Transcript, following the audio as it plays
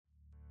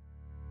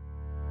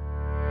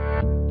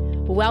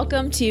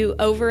Welcome to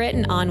Over It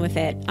and On With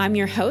It. I'm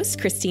your host,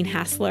 Christine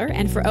Hassler,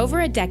 and for over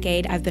a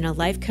decade, I've been a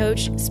life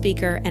coach,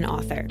 speaker, and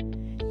author.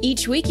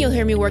 Each week, you'll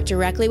hear me work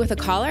directly with a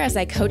caller as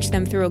I coach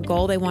them through a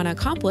goal they want to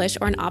accomplish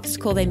or an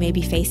obstacle they may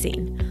be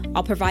facing.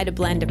 I'll provide a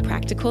blend of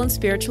practical and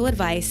spiritual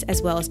advice,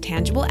 as well as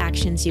tangible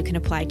actions you can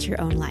apply to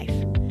your own life.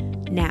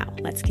 Now,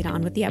 let's get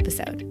on with the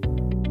episode.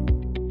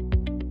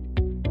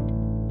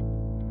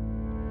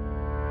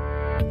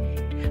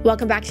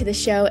 Welcome back to the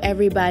show,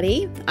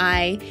 everybody.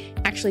 I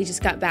actually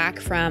just got back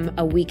from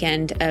a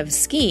weekend of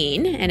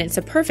skiing, and it's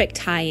a perfect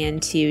tie-in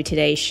to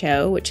today's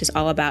show, which is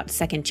all about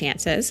second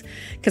chances,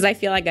 because I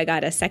feel like I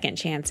got a second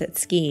chance at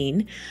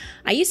skiing.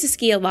 I used to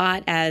ski a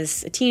lot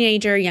as a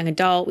teenager, young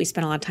adult. We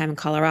spent a lot of time in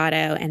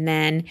Colorado, and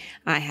then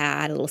I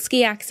had a little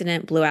ski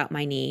accident, blew out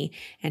my knee,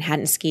 and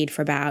hadn't skied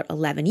for about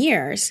 11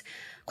 years.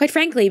 Quite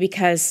frankly,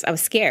 because I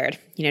was scared,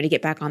 to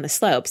get back on the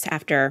slopes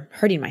after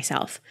hurting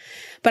myself.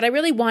 But I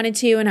really wanted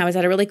to, and I was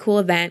at a really cool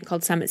event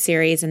called Summit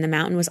Series, and the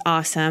mountain was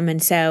awesome.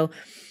 And so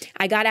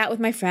I got out with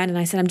my friend, and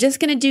I said, I'm just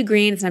going to do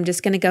greens, and I'm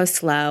just going to go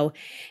slow.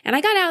 And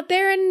I got out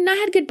there, and I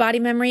had good body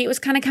memory. It was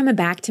kind of coming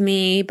back to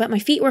me, but my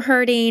feet were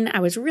hurting. I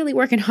was really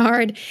working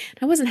hard, and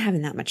I wasn't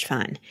having that much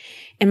fun.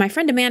 And my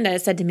friend Amanda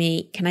said to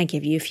me, can I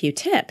give you a few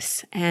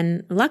tips?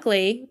 And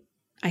luckily,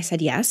 I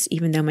said yes,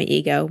 even though my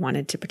ego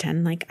wanted to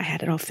pretend like I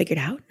had it all figured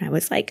out. I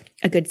was like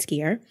a good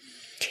skier.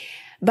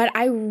 But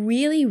I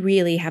really,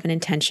 really have an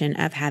intention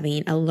of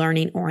having a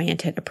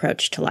learning-oriented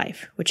approach to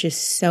life, which is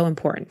so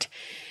important.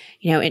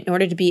 In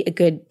order to be a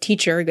good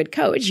teacher, a good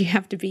coach, you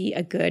have to be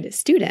a good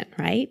student,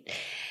 right?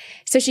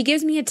 So she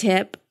gives me a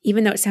tip,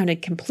 even though it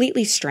sounded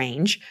completely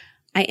strange.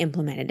 I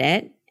implemented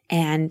it,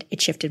 and it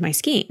shifted my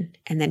skiing.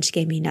 And then she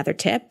gave me another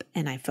tip,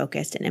 and I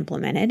focused and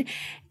implemented.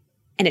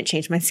 And it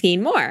changed my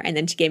skiing more. And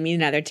then she gave me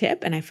another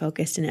tip, and I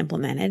focused and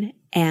implemented.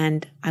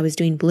 And I was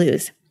doing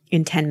blues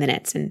in 10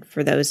 minutes. And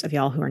for those of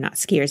y'all who are not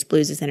skiers,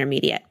 blues is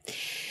intermediate.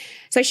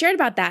 So I shared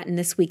about that in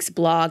this week's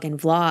blog and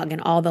vlog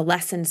and all the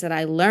lessons that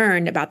I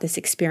learned about this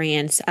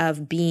experience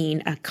of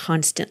being a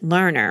constant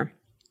learner.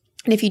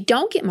 And if you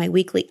don't get my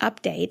weekly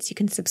updates, you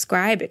can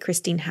subscribe at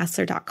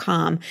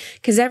christinehassler.com,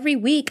 because every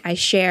week I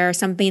share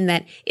something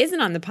that isn't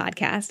on the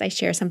podcast. I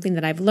share something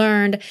that I've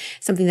learned,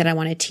 something that I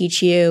want to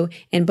teach you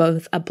in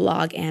both a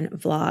blog and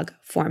vlog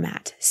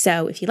format.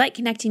 So if you like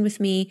connecting with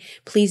me,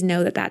 please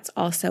know that that's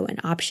also an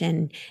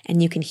option,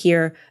 and you can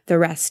hear the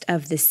rest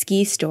of the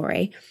ski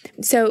story.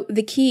 So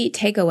the key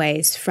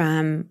takeaways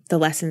from the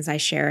lessons I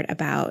shared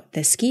about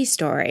the ski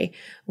story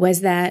was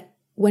that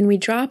when we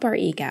drop our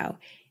ego,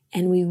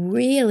 and we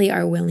really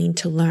are willing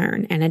to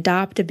learn and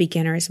adopt a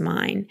beginner's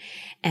mind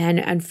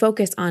and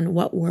focus on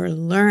what we're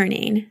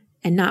learning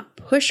and not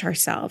push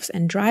ourselves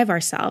and drive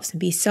ourselves and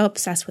be so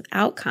obsessed with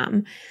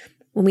outcome,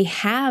 when we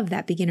have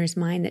that beginner's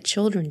mind that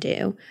children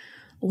do,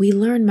 we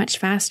learn much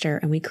faster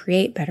and we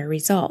create better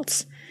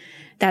results.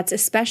 That's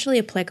especially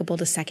applicable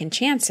to second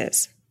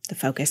chances, the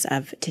focus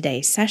of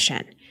today's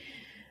session.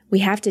 We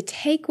have to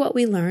take what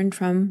we learned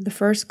from the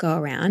first go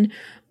around,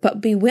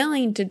 but be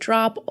willing to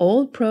drop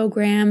old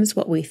programs,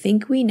 what we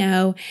think we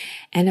know,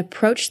 and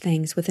approach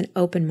things with an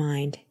open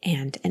mind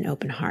and an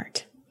open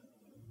heart.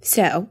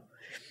 So,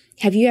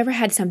 have you ever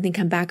had something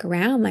come back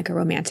around, like a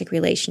romantic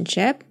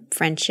relationship,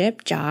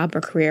 friendship, job,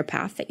 or career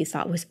path that you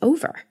thought was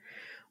over?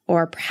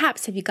 Or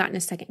perhaps have you gotten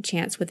a second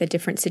chance with a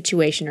different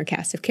situation or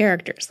cast of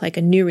characters, like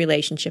a new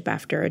relationship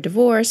after a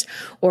divorce,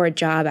 or a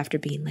job after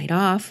being laid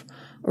off,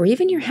 or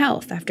even your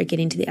health after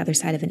getting to the other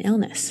side of an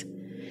illness?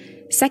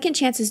 Second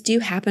chances do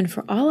happen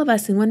for all of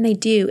us, and when they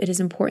do, it is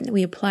important that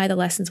we apply the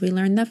lessons we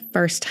learned the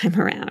first time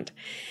around.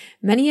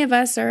 Many of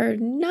us are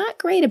not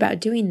great about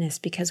doing this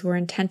because we're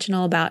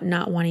intentional about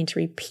not wanting to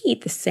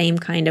repeat the same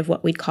kind of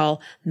what we'd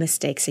call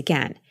mistakes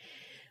again.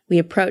 We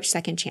approach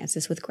second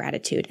chances with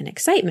gratitude and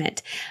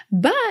excitement,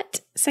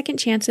 but second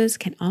chances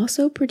can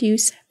also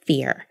produce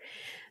fear.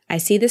 I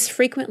see this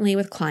frequently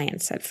with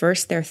clients. At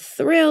first, they're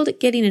thrilled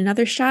at getting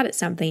another shot at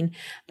something,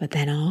 but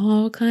then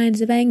all kinds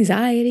of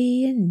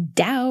anxiety and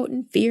doubt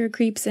and fear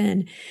creeps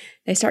in.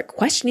 They start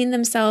questioning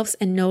themselves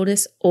and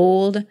notice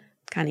old,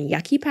 kind of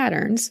yucky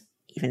patterns,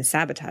 even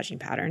sabotaging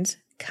patterns,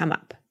 come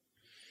up.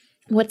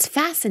 What's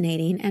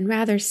fascinating and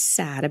rather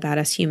sad about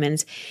us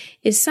humans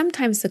is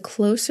sometimes the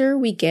closer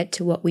we get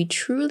to what we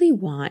truly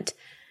want,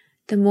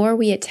 the more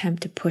we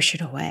attempt to push it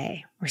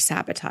away or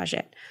sabotage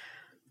it.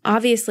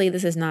 Obviously,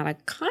 this is not a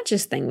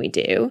conscious thing we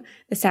do.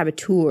 The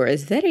saboteur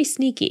is very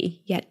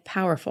sneaky, yet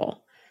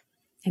powerful.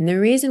 And the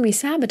reason we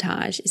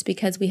sabotage is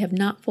because we have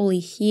not fully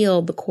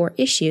healed the core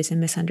issues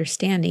and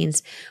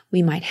misunderstandings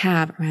we might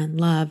have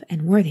around love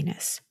and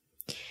worthiness.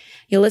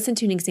 You'll listen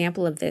to an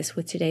example of this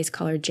with today's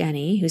caller,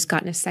 Jenny, who's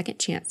gotten a second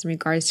chance in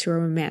regards to a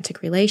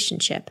romantic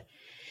relationship.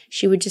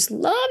 She would just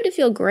love to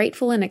feel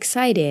grateful and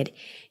excited,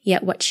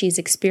 yet what she's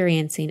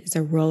experiencing is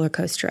a roller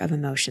coaster of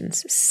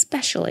emotions,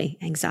 especially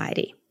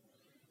anxiety.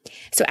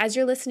 So as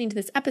you're listening to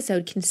this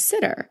episode,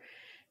 consider,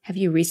 have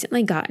you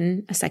recently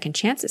gotten a second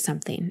chance at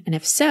something? And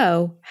if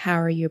so, how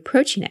are you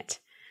approaching it?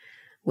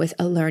 With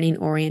a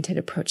learning-oriented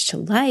approach to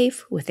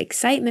life, with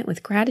excitement,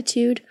 with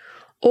gratitude,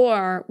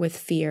 or with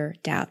fear,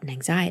 doubt, and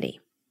anxiety?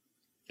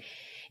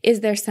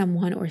 Is there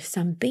someone or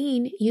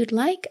something you'd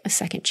like a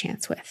second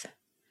chance with?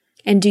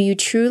 And do you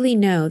truly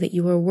know that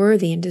you are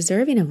worthy and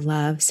deserving of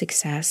love,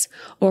 success,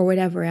 or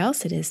whatever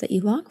else it is that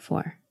you long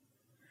for?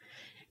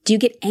 Do you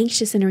get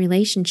anxious in a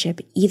relationship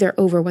either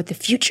over what the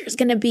future is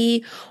going to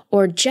be,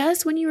 or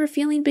just when you are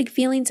feeling big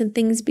feelings and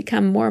things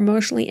become more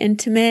emotionally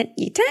intimate,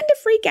 you tend to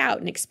freak out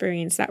and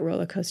experience that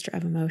roller coaster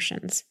of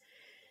emotions?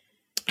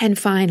 And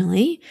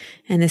finally,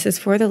 and this is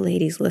for the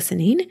ladies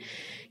listening,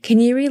 can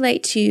you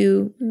relate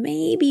to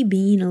maybe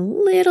being a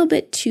little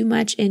bit too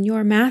much in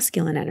your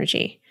masculine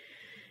energy?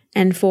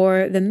 And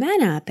for the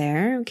men out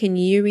there, can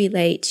you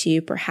relate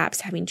to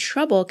perhaps having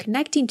trouble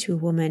connecting to a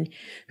woman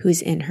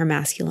who's in her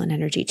masculine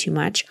energy too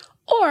much,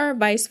 or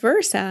vice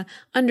versa,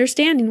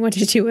 understanding what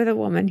to do with a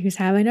woman who's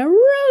having a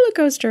roller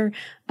coaster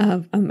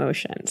of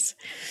emotions?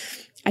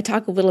 I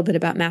talk a little bit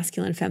about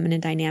masculine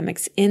feminine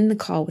dynamics in the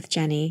call with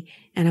Jenny,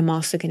 and I'm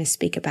also going to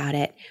speak about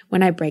it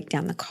when I break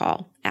down the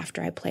call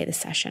after I play the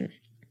session.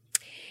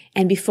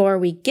 And before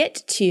we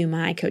get to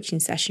my coaching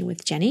session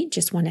with Jenny,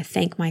 just want to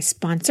thank my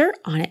sponsor,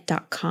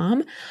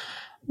 Onnit.com.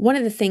 One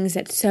of the things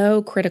that's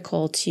so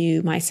critical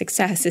to my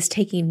success is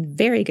taking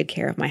very good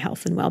care of my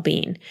health and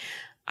well-being.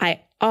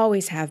 I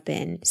always have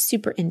been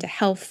super into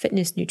health,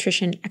 fitness,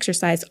 nutrition,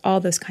 exercise, all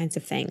those kinds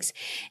of things.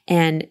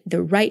 And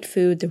the right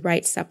food, the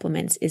right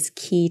supplements is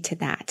key to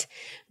that,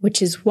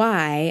 which is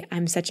why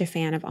I'm such a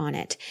fan of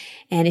Onnit.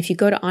 And if you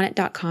go to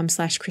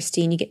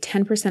onnit.com/Christine, you get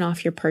 10%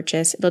 off your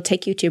purchase. It'll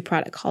take you to a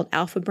product called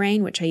Alpha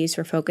Brain, which I use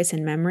for focus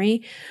and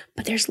memory,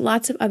 but there's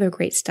lots of other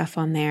great stuff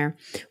on there.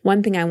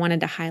 One thing I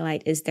wanted to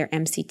highlight is their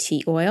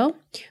MCT oil,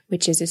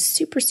 which is a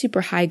super,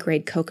 super high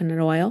grade coconut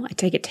oil. I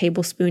take a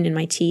tablespoon in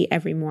my tea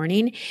every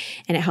morning,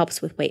 and it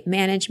helps with weight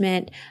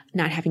management,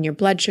 not having your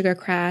blood sugar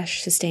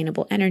crash,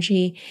 sustainable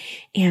energy,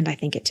 and I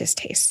think it just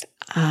tastes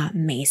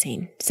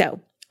amazing.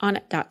 So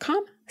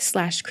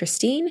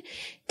onnit.com/Christine,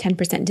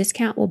 10%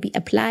 discount will be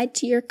applied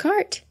to your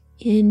cart.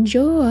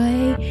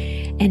 Enjoy.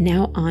 And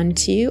now on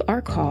to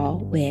our call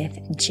with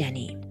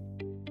Jenny.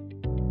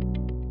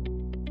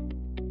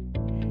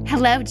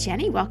 Hello,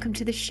 Jenny. Welcome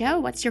to the show.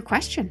 What's your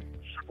question?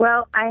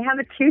 Well, I have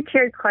a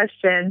two-tiered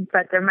question,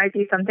 but there might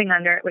be something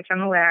under it, which I'm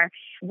aware.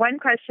 One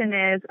question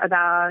is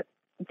about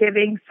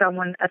giving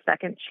someone a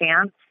second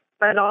chance,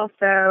 but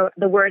also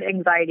the word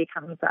anxiety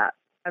comes up.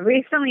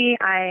 Recently,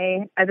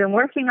 I've been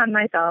working on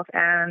myself,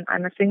 and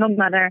I'm a single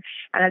mother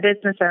and a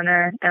business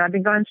owner, and I've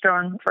been going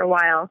strong for a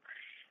while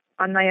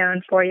on my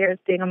own, 4 years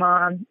being a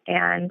mom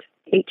and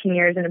 18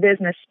 years in a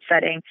business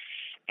setting.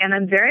 And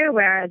I'm very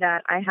aware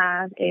that I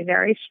have a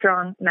very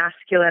strong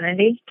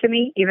masculinity to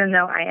me, even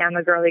though I am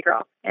a girly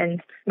girl.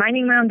 And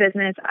minding my own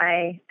business,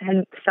 I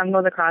had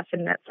stumbled across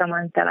and met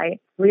someone that I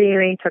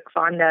really took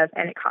fond of,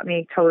 and it caught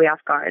me totally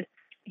off guard.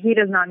 He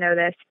does not know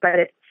this, but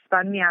it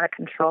spun me out of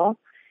control,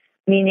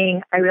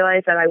 meaning I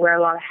realized that I wear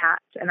a lot of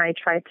hats, and I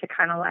tried to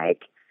kind of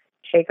like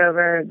take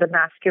over the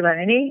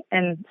masculinity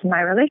in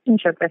my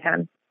relationship with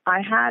him.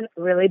 I had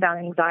really bad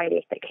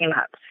anxiety that came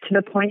up to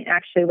the point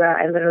actually where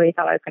I literally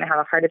thought I was going to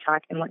have a heart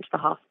attack and went to the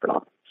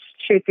hospital.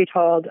 Truth be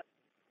told,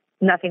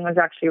 nothing was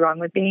actually wrong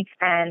with me.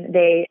 And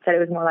they said it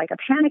was more like a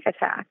panic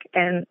attack.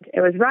 And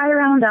it was right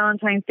around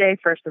Valentine's Day,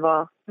 first of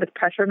all, with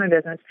pressure in my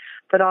business,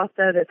 but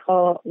also this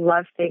whole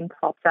love thing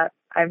popped up.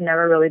 I've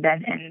never really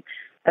been in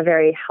a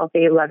very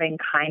healthy, loving,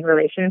 kind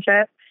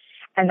relationship.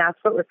 And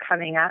that's what was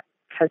coming up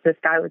because this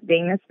guy was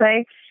being this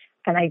way.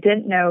 And I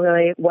didn't know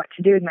really what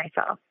to do with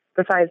myself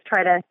besides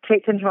try to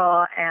take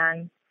control.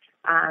 And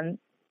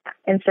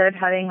instead of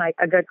having like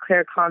a good,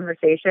 clear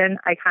conversation,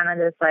 I kind of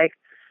just like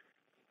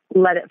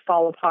let it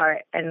fall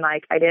apart. And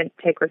like, I didn't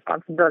take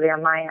responsibility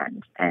on my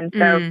end. And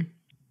so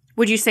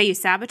would you say you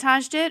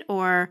sabotaged it,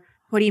 or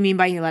what do you mean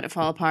by you let it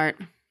fall apart?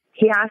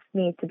 He asked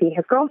me to be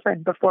his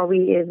girlfriend before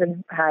we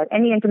even had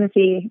any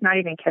intimacy, not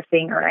even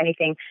kissing or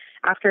anything,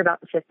 after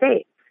about the fifth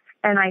date.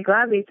 And I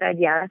gladly said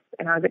yes,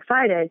 and I was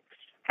excited.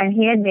 And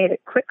he had made a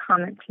quick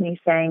comment to me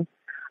saying,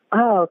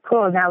 "Oh,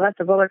 cool, now let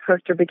the roller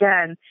coaster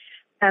begin."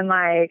 And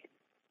like,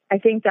 I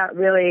think that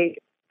really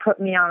put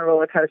me on a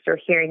roller coaster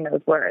hearing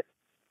those words.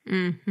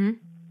 Mm-hmm.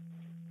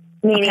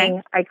 Meaning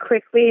Okay. I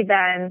quickly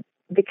then,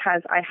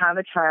 because I have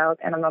a child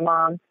and I'm a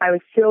mom, I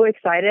was so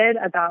excited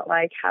about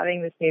like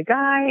having this new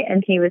guy,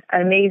 and he was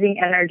an amazing,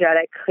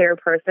 energetic, clear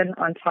person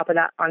on top of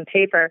that on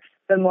paper,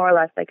 but more or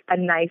less like a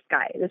nice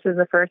guy. This is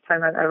the first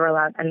time I've ever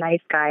allowed a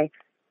nice guy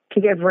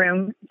to give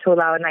room to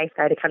allow a nice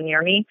guy to come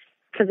near me.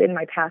 Because in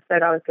my past,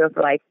 I'd always go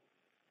for like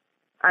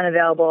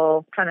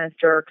unavailable, kind of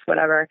jerks,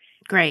 whatever.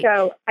 Great.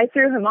 So I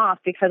threw him off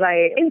because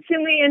I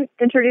instantly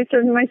introduced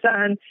him to my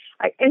son.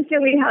 I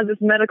instantly had this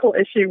medical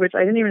issue, which I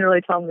didn't even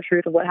really tell him the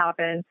truth of what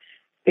happened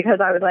because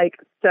I was like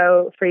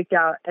so freaked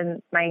out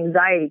and my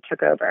anxiety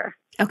took over.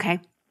 Okay.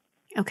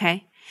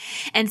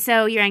 And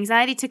so your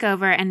anxiety took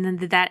over, and then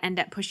did that end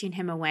up pushing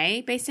him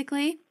away,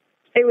 basically?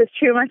 It was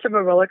too much of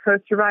a roller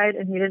coaster ride,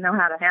 and he didn't know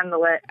how to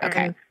handle it.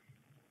 Okay.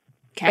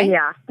 And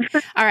yeah.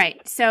 All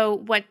right.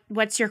 So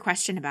what's your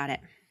question about it?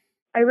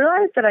 I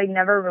realized that I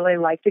never really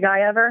liked a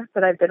guy ever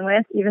that I've been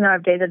with, even though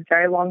I've dated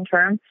very long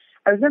term.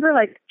 I was never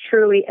like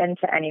truly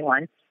into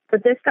anyone.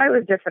 But this guy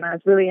was different. I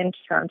was really into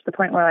him to the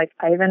point where like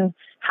I even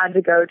had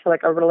to go to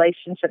like a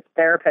relationship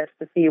therapist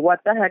to see what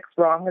the heck's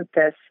wrong with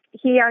this.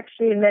 He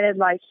actually admitted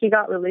like he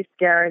got really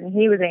scared and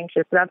he was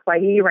anxious. So that's why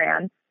he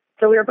ran.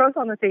 So we were both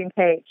on the same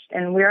page,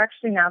 and we're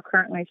actually now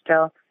currently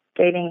still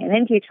dating and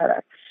into each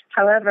other.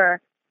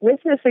 However, with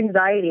this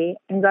anxiety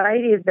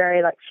is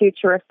very like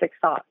futuristic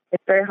thought.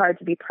 It's very hard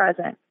to be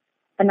present.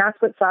 And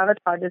that's what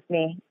sabotages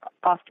me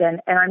often.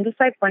 And I'm just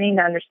like wanting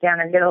to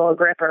understand or get a little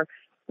grip or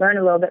learn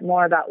a little bit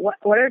more about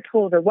what are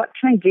tools or what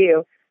can I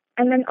do.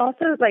 And then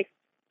also like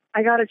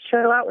I got to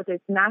chill out with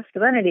this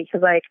masculinity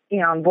because like, you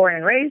know, I'm born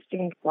and raised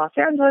in Los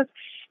Angeles.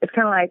 It's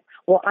kind of like,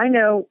 well, I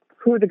know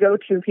who the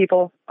go-to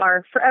people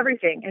are for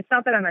everything. It's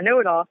not that I'm a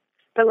know-it-all,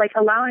 but like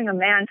allowing a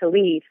man to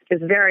lead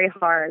is very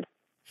hard.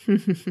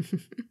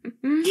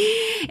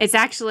 It's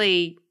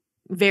actually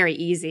very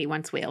easy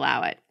once we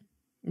allow it.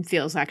 It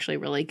feels actually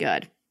really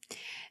good.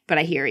 But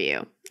I hear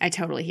you. I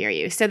totally hear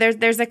you. So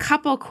there's a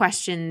couple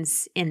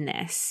questions in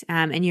this,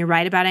 and you're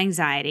right about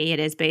anxiety. It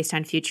is based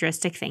on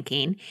futuristic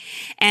thinking,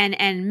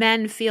 and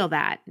men feel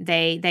that.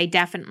 They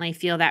definitely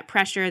feel that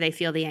pressure. They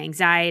feel the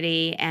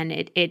anxiety, and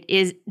it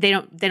is they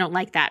don't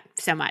like that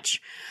so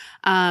much.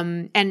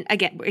 And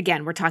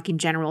again, we're talking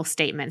general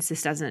statements.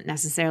 This doesn't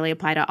necessarily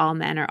apply to all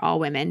men or all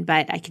women,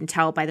 but I can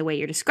tell by the way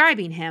you're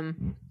describing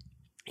him,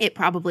 it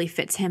probably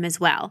fits him as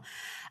well.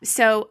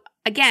 So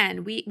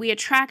again, we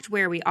attract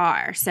where we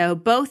are. So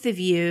both of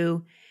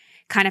you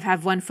kind of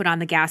have one foot on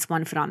the gas,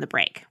 one foot on the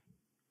brake.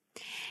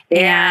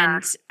 Yeah.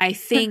 And I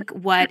think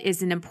what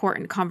is an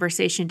important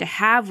conversation to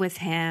have with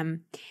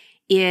him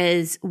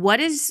is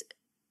what is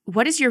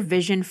your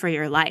vision for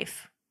your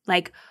life?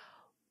 Like,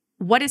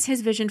 what is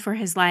his vision for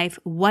his life?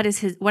 What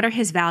are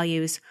his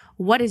values?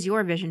 What is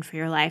your vision for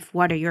your life?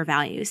 What are your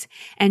values?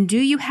 And do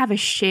you have a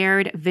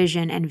shared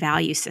vision and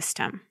value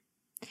system?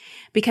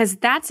 Because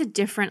that's a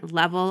different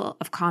level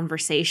of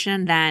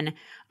conversation than,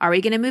 are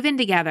we going to move in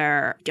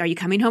together? Are you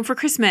coming home for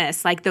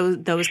Christmas? Like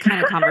those kind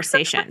of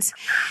conversations.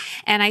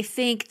 And I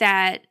think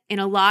that in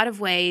a lot of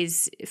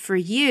ways for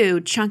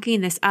you, chunking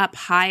this up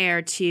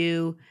higher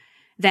to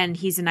then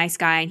he's a nice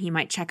guy and he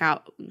might check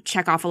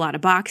off a lot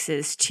of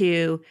boxes,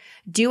 to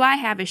do I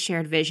have a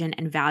shared vision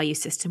and value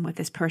system with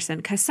this person?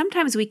 Because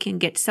sometimes we can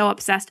get so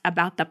obsessed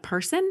about the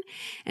person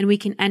and we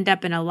can end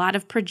up in a lot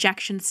of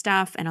projection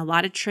stuff and a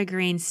lot of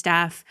triggering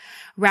stuff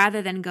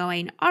rather than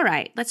going, all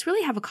right, let's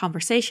really have a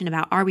conversation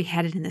about, are we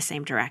headed in the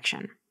same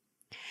direction?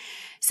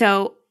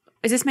 So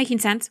is this making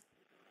sense?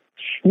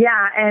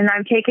 Yeah, and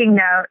I'm taking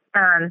note.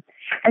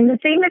 And the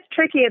thing that's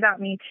tricky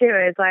about me too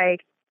is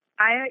like,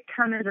 I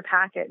come as a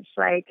package.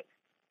 Like,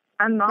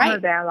 I'm mama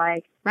bear.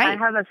 Like, I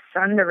have a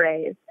son to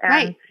raise.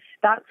 And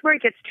that's where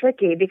it gets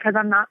tricky because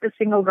I'm not the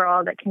single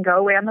girl that can go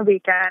away on the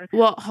weekend.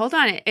 Well, hold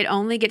on. It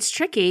only gets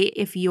tricky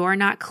if you're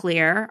not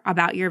clear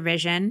about your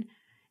vision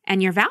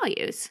and your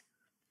values.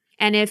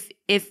 And if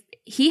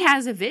he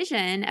has a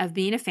vision of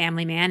being a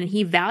family man and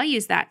he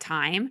values that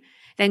time,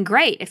 then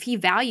great. If he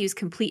values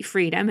complete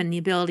freedom and the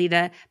ability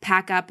to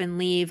pack up and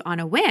leave on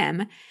a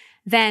whim,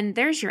 then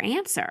there's your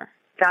answer.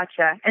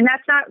 Gotcha. And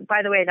that's not,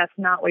 by the way, that's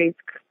not what he's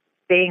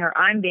being or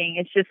I'm being.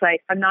 It's just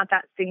like, I'm not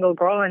that single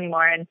girl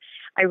anymore. And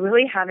I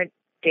really haven't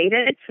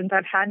dated since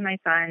I've had my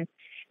son.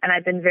 And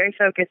I've been very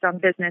focused on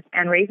business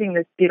and raising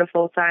this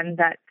beautiful son.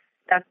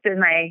 That's been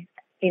my,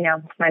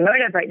 my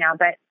motive right now.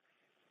 But,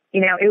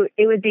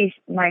 it would be,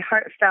 my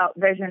heartfelt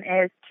vision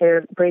is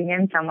to bring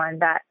in someone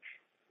that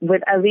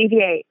would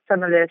alleviate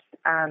some of this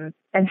and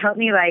help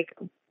me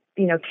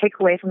take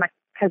away from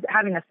because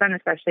having a son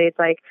especially, it's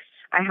like,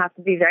 I have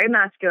to be very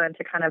masculine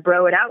to kind of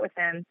bro it out with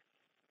him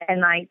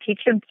and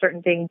teach him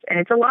certain things. And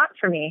it's a lot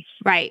for me.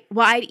 Right.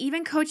 Well, I'd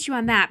even coach you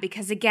on that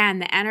because again,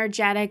 the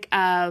energetic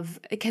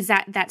because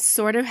that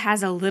sort of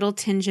has a little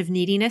tinge of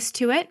neediness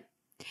to it.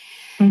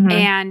 Mm-hmm.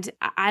 And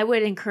I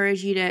would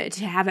encourage you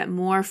to have it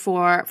more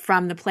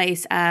from the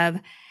place of,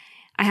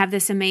 I have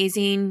this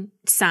amazing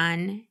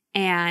son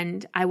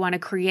and I want to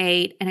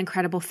create an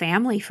incredible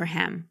family for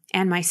him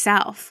and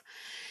myself.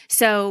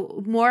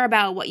 So more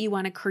about what you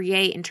want to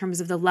create in terms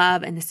of the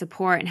love and the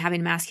support and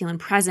having masculine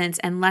presence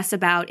and less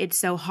about it's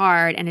so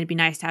hard and it'd be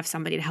nice to have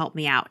somebody to help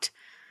me out.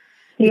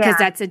 Because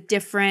it's a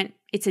different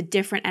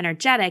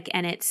energetic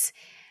and it's,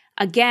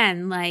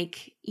 again,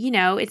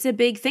 it's a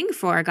big thing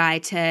for a guy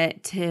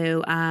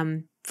to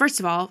first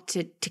of all,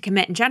 to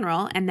commit in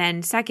general. And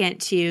then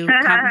second, to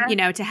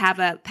to have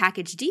a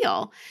package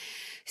deal.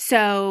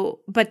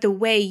 So, but the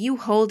way you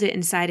hold it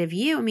inside of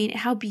you, I mean,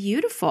 how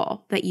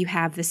beautiful that you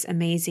have this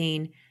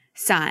amazing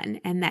son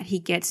and that he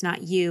gets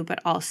not you, but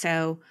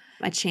also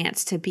a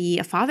chance to be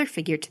a father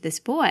figure to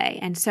this boy.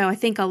 And so I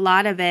think a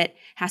lot of it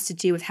has to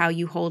do with how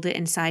you hold it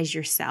inside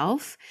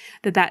yourself,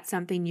 that's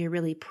something you're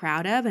really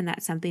proud of and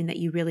that's something that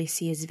you really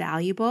see as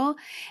valuable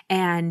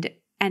and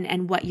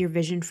what your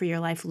vision for your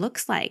life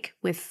looks like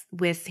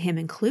with him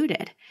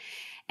included.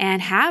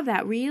 And have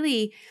that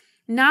really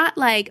not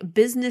like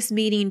business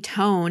meeting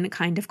tone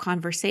kind of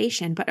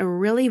conversation, but a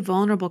really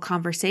vulnerable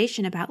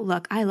conversation about,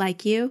 look, I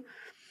like you.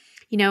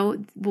 You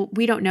know,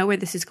 we don't know where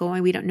this is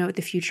going. We don't know what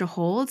the future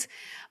holds,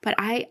 but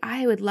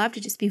I would love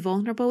to just be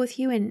vulnerable with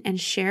you and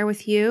share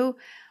with you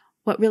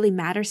what really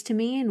matters to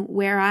me and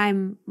where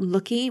I'm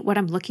looking, what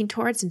I'm looking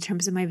towards in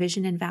terms of my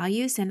vision and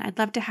values. And I'd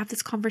love to have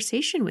this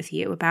conversation with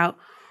you about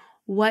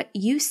what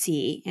you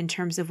see in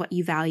terms of what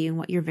you value and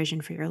what your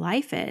vision for your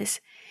life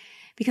is.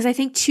 Because I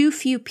think too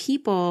few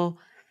people,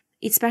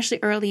 especially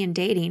early in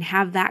dating,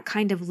 have that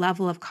kind of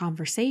level of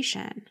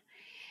conversation.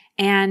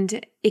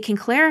 And it can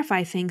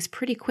clarify things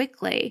pretty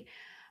quickly.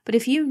 But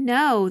if you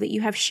know that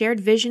you have shared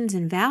visions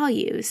and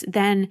values,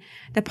 then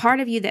the part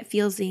of you that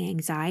feels the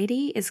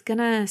anxiety is going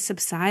to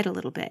subside a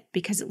little bit,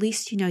 because at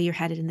least you know you're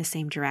headed in the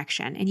same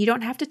direction. And you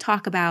don't have to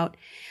talk about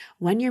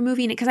when you're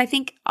moving, because I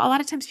think a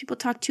lot of times people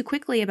talk too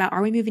quickly about,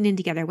 are we moving in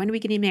together? When are we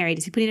getting married?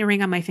 Is he putting a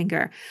ring on my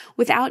finger?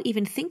 Without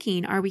even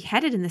thinking, are we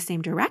headed in the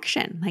same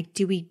direction? Like,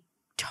 do we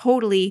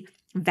totally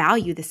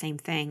value the same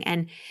thing?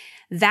 And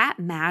that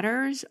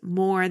matters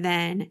more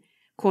than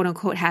quote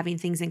unquote having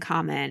things in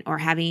common or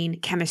having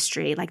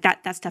chemistry. Like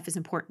that stuff is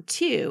important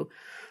too.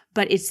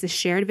 But it's the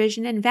shared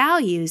vision and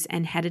values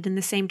and headed in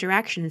the same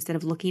direction instead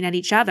of looking at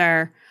each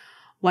other,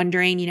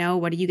 wondering, you know,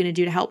 what are you going to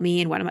do to help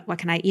me? And what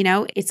can I, you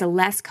know, it's a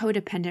less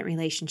codependent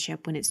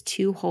relationship when it's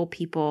two whole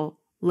people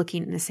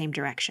looking in the same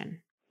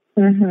direction.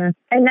 Mm-hmm.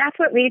 And that's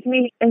what leads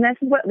me, and this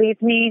is what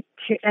leads me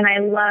to, and I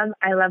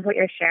love what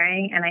you're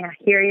sharing, and I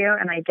hear you,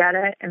 and I get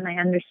it, and I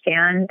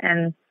understand,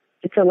 and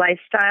it's a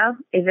lifestyle.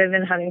 I've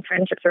been having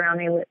friendships around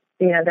me with,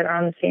 you know, that are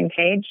on the same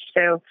page,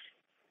 so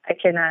I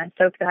can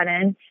soak that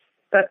in.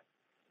 But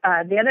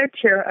the other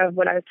tier of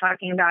what I was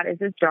talking about is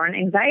this darn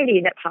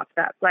anxiety that pops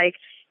up. Like,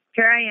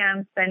 here I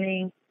am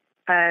spending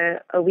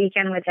a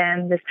weekend with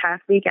him this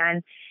past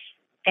weekend,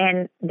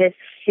 and this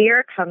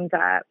fear comes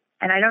up,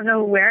 and I don't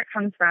know where it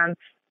comes from,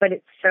 but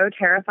it's so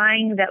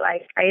terrifying that,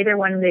 like, I either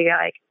want him to,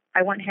 like,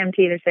 I want him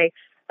to either say,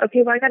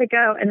 okay, well, I got to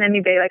go, and then me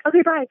be like,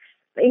 okay, bye.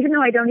 But even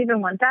though I don't even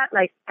want that,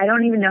 like, I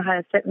don't even know how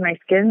to sit in my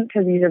skin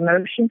because these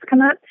emotions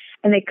come up,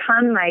 and they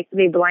come, like,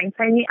 they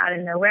blindside me out of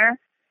nowhere.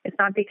 It's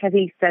not because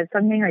he said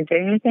something or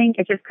did anything.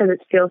 It's just because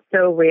it feels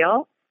so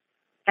real,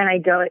 and I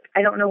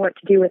don't know what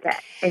to do with it.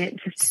 And it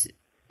just.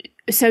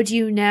 So do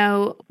you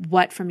know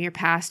what from your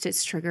past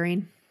it's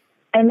triggering?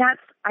 And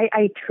that's,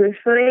 I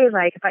truthfully,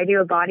 like, if I do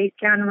a body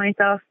scan on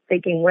myself,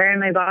 thinking, where in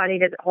my body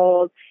does it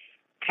hold?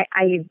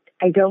 I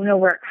don't know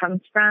where it comes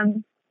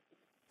from.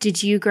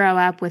 Did you grow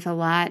up with a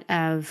lot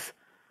of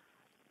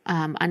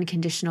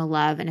unconditional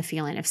love and a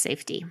feeling of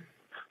safety?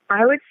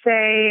 I would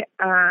say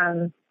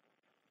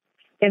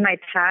in my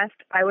past,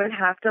 I would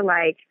have to,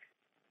 like,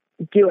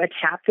 do a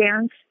tap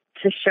dance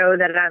to show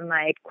that I'm,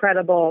 like,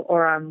 credible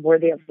or I'm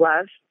worthy of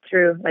love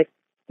through, like,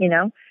 you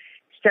know.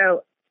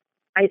 So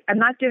I'm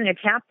not doing a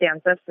tap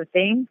dance. That's the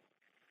thing.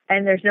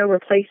 And there's no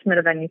replacement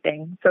of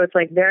anything. So it's,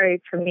 like,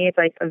 for me, it's,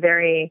 like, a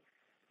very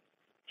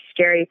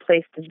scary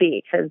place to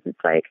be, because it's,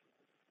 like,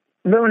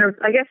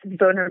 I guess it's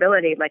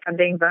vulnerability. Like, I'm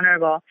being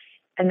vulnerable.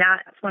 And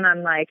that's when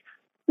I'm like,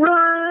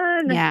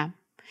 run. Yeah.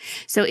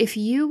 So if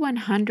you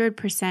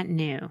 100%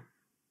 knew,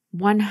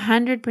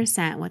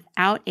 100%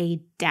 without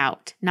a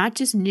doubt, not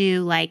just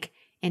knew like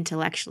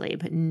intellectually,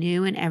 but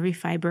knew in every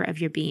fiber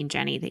of your being,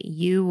 Jenny, that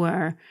you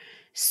were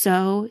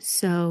so,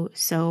 so,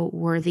 so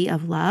worthy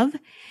of love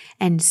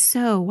and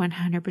so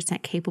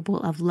 100% capable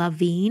of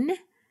loving,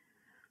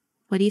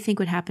 what do you think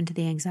would happen to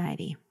the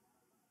anxiety?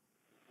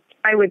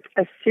 I would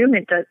assume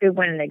it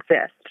wouldn't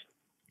exist.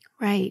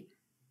 Right.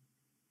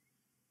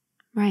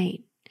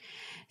 Right.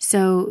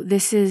 So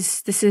this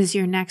is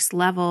your next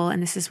level,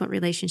 and this is what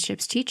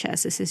relationships teach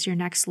us. This is your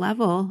next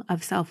level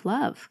of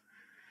self-love.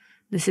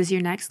 This is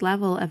your next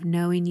level of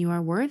knowing you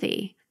are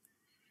worthy.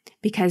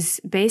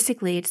 Because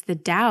basically it's the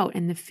doubt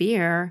and the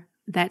fear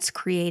that's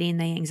creating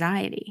the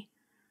anxiety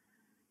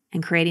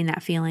and creating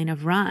that feeling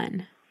of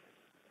run.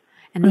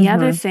 And the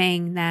other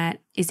thing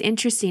that is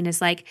interesting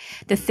is, like,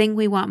 the thing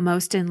we want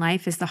most in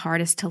life is the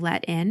hardest to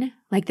let in.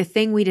 Like, the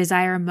thing we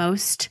desire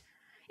most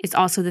is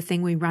also the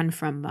thing we run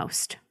from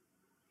most.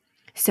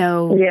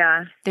 So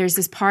there's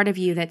this part of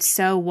you that's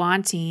so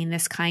wanting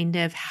this kind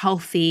of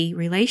healthy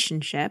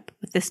relationship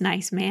with this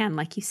nice man,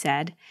 like you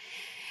said.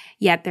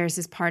 Yet there's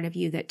this part of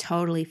you that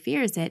totally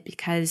fears it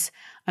because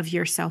of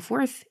your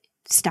self-worth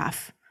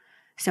stuff.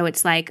 So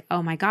it's like,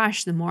 oh my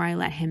gosh, the more I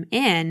let him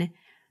in,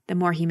 the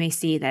more he may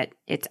see that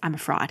I'm a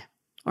fraud,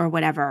 or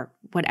whatever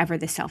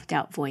the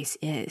self-doubt voice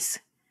is.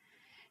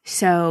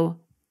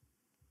 So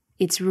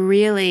it's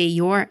really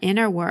your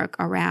inner work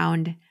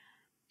around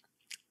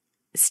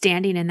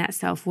standing in that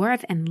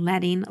self-worth and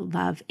letting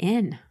love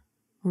in,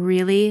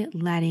 really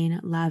letting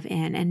love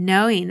in, and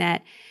knowing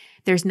that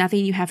there's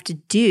nothing you have to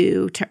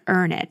do to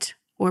earn it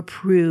or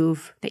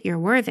prove that you're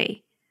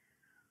worthy.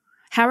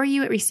 How are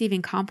you at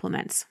receiving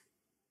compliments?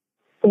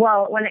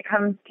 Well, when it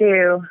comes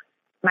to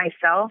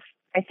myself,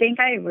 I think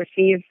I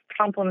receive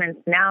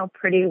compliments now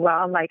pretty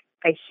well. Like,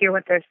 I hear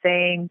what they're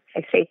saying.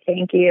 I say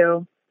thank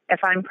you. If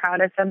I'm proud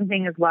of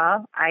something as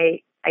well,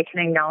 I I can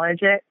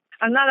acknowledge it.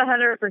 I'm not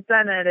 100%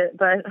 at it,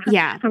 but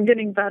yeah, I'm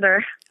getting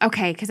better.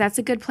 Okay, because that's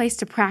a good place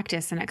to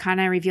practice, and it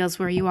kind of reveals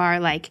where you are.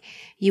 Like,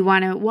 you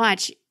want to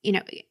watch,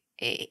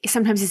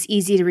 sometimes it's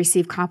easy to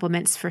receive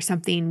compliments for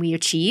something we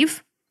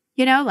achieve,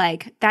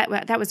 like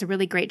that was a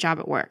really great job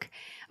at work.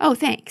 Oh,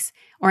 thanks.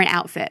 Or an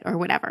outfit or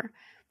whatever.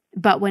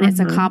 But when it's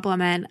a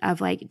compliment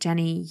of like,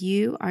 Jenny,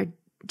 you are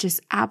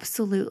just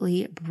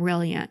absolutely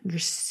brilliant. You're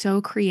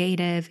so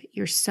creative.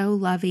 You're so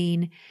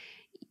loving.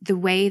 The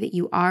way that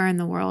you are in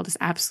the world is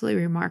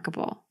absolutely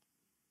remarkable.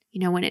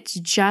 When it's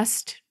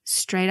just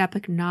straight up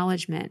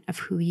acknowledgement of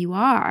who you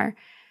are,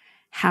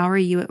 how are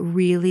you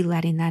really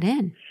letting that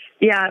in?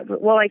 Yeah.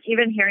 Well, like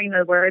even hearing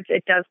the words,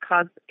 it does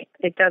cause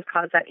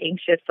that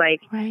anxious, like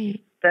right.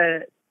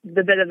 the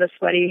bit of the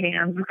sweaty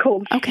hands, the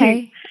cold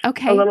feet,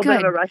 a little bit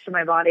of a rush in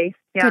my body.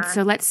 Yeah. Good.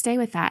 So let's stay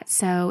with that.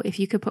 So if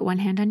you could put one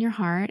hand on your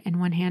heart and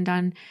one hand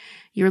on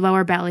your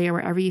lower belly or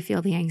wherever you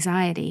feel the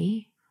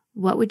anxiety,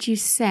 what would you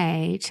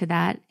say to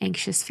that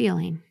anxious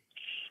feeling?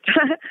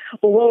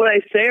 Well, what would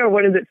I say, or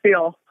what does it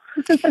feel?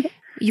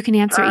 You can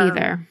answer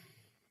either.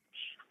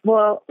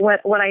 Well,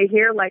 what I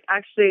hear, like,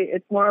 actually,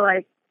 it's more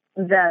like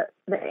the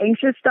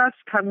anxious stuff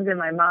comes in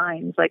my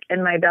mind, like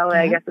in my belly.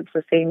 I guess it's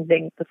the same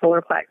thing, the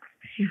solar plex.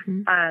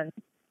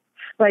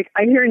 Like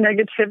I hear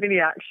negativity.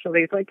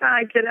 Actually, it's like,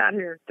 get out of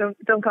here!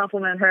 Don't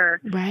compliment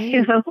her.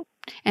 Right.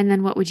 And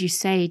then what would you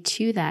say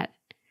to that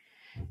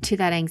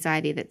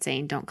anxiety that's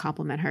saying, "Don't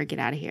compliment her. Get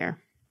out of here"?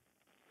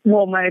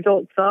 Well, my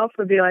adult self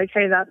would be like,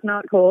 hey, that's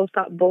not cool.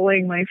 Stop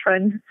bullying my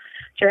friend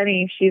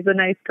Jenny. She's a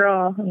nice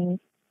girl, and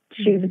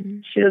she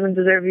doesn't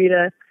deserve you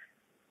to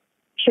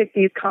kick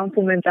these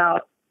compliments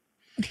out.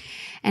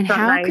 And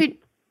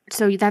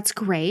so that's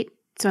great.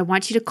 So I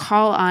want you to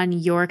call on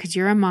because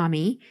you're a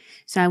mommy.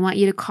 So I want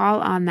you to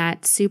call on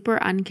that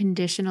super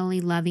unconditionally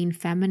loving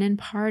feminine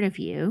part of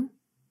you.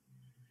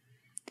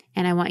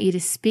 And I want you to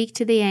speak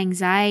to the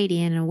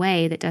anxiety in a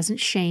way that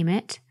doesn't shame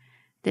it,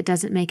 that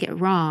doesn't make it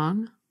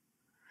wrong,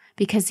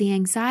 because the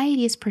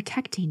anxiety is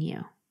protecting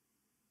you.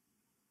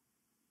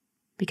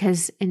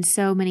 Because in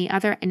so many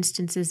other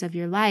instances of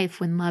your life,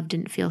 when love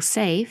didn't feel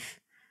safe,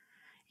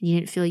 and you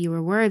didn't feel you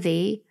were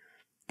worthy,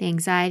 the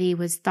anxiety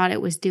thought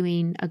it was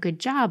doing a good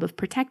job of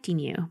protecting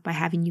you by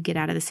having you get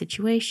out of the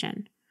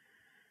situation.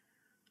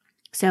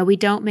 So we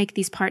don't make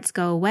these parts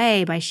go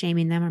away by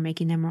shaming them or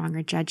making them wrong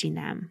or judging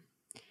them.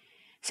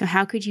 So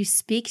how could you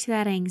speak to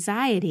that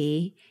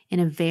anxiety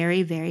in a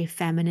very, very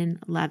feminine,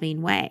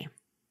 loving way?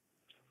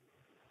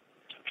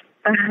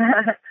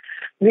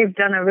 We've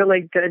done a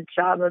really good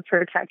job of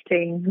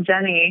protecting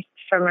Jenny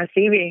from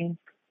receiving.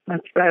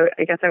 That's what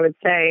I guess I would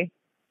say.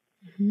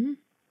 Mm-hmm.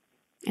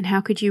 And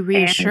how could you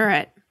reassure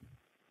it?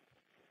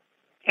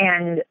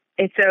 And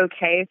it's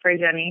okay for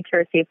Jenny to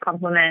receive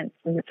compliments,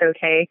 and it's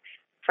okay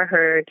for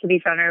her to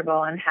be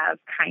vulnerable and have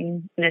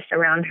kindness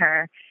around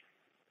her.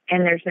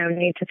 And there's no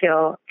need to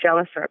feel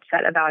jealous or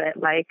upset about it.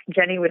 Like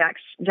Jenny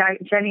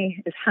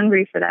is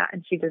hungry for that,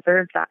 and she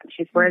deserves that, and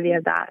she's worthy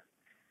of that.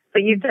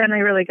 But you've done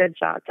a really good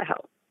job to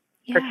help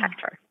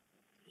protect her.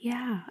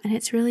 Yeah, and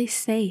it's really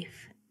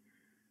safe.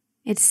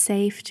 It's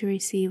safe to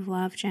receive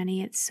love,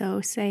 Jenny. It's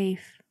so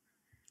safe.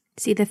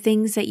 See, the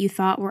things that you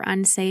thought were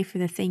unsafe or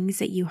the things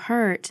that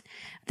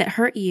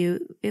hurt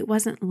you, it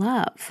wasn't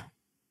love.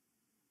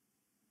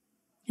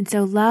 And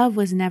so love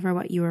was never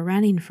what you were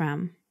running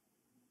from.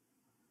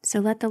 So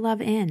let the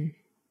love in.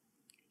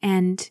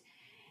 And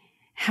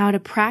how to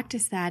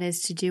practice that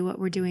is to do what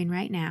we're doing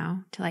right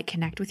now, to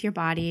connect with your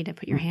body, to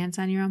put your hands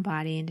on your own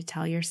body and to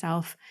tell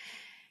yourself,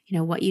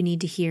 what you need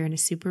to hear in a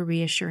super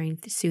reassuring,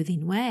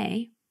 soothing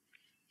way.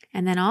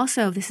 And then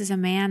also, if this is a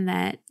man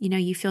that,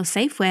 you feel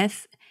safe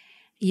with,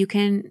 you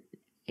can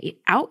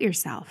out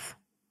yourself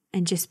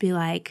and just be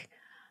like,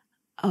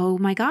 oh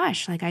my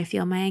gosh, I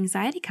feel my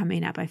anxiety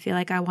coming up. I feel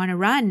like I want to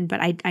run, but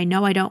I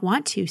know I don't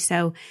want to.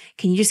 So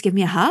can you just give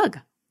me a hug?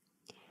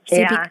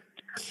 Yeah.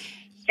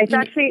 It's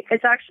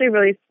actually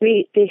really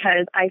sweet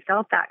because I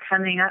felt that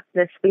coming up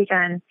this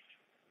weekend,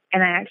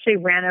 and I actually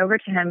ran over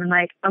to him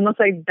and almost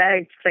begged,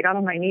 because I got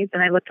on my knees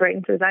and I looked right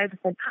into his eyes and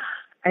said,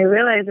 I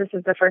realize this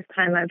is the first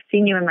time I've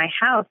seen you in my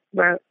house,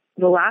 where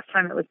the last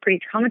time it was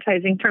pretty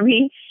traumatizing for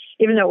me,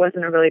 even though it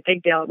wasn't a really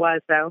big deal. It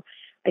was, though.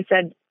 I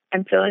said,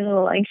 I'm feeling a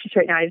little anxious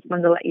right now. I just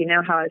wanted to let you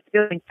know how I was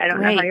feeling. I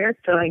don't know how you're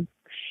feeling.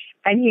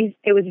 And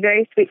it was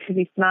very sweet because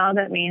he smiled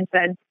at me and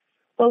said,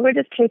 well, we're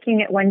just taking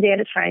it one day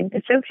at a time.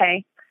 It's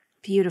okay.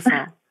 Beautiful.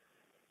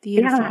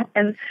 Beautiful. Yeah.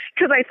 And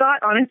because I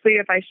thought, honestly,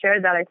 if I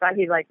shared that, I thought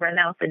he'd run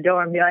out the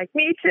door and be like,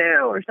 me too,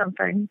 or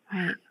something.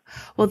 Right.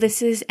 Well,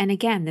 this is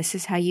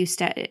how you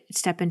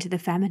step into the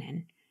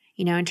feminine,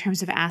 in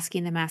terms of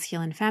asking the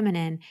masculine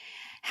feminine.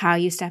 How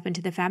you step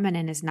into the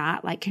feminine is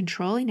not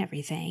controlling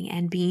everything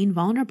and being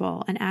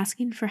vulnerable and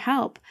asking for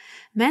help.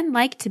 Men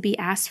like to be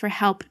asked for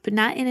help, but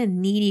not in a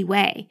needy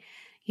way.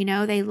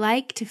 They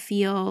like to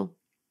feel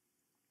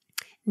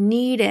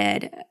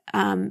needed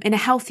in a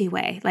healthy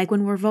way, like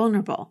when we're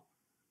vulnerable.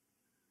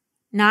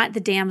 Not the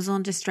damsel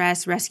in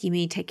distress, rescue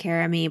me, take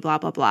care of me, blah,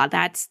 blah, blah.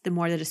 That's the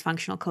more the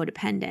dysfunctional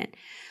codependent.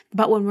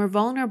 But when we're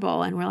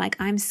vulnerable and we're like,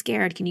 I'm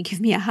scared, can you give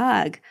me a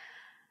hug?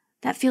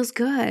 That feels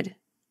good.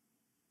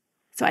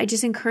 So I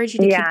just encourage you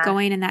to keep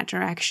going in that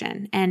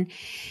direction. And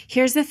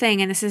here's the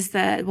thing,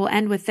 and we'll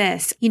end with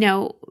this,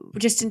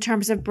 just in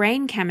terms of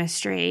brain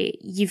chemistry,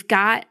 you've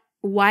got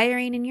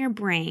wiring in your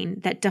brain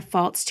that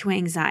defaults to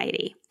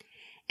anxiety.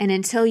 And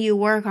until you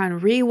work on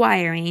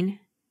rewiring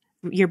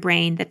your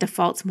brain that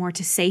defaults more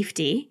to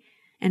safety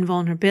and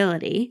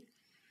vulnerability,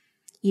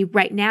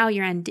 right now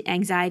your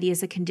anxiety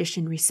is a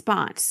conditioned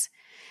response.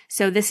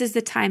 So this is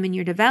the time in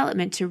your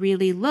development to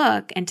really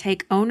look and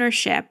take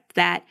ownership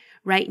that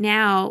right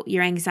now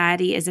your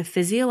anxiety is a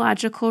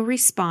physiological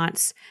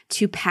response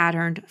to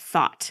patterned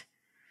thought.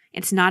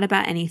 It's not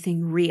about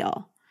anything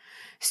real.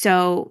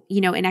 So,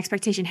 in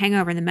expectation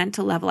hangover, in the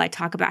mental level, I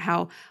talk about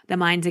how the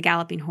mind's a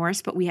galloping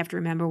horse, but we have to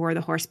remember we're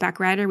the horseback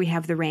rider. We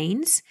have the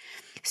reins.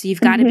 So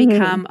you've got to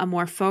become a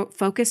more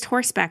focused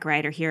horseback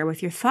rider here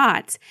with your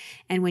thoughts.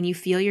 And when you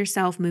feel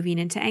yourself moving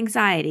into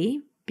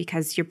anxiety,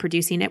 because you're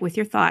producing it with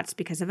your thoughts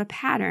because of a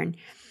pattern,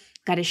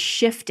 got to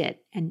shift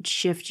it and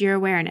shift your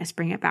awareness,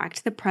 bring it back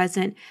to the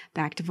present,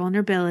 back to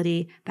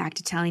vulnerability, back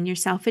to telling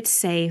yourself it's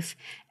safe,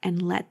 and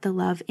let the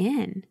love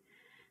in.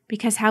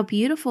 Because how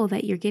beautiful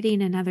that you're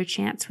getting another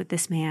chance with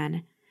this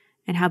man,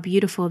 and how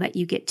beautiful that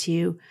you get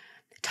to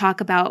talk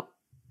about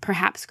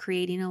perhaps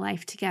creating a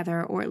life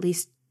together, or at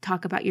least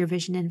talk about your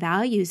vision and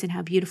values, and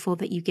how beautiful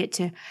that you get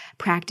to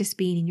practice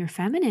being in your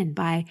feminine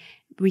by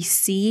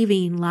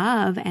receiving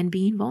love and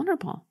being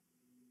vulnerable.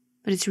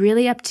 But it's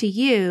really up to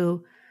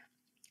you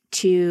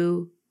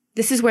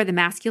this is where the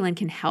masculine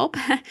can help,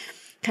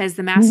 because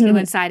the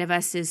masculine side of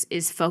us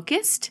is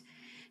focused.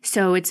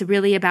 So it's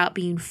really about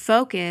being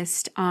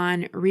focused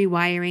on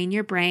rewiring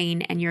your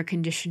brain and your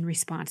conditioned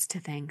response to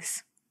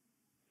things.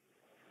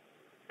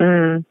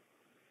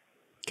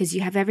 Because you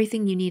have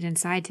everything you need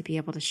inside to be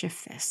able to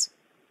shift this.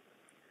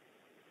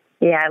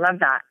 Yeah, I love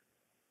that.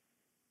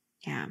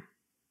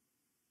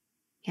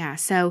 Yeah.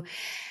 So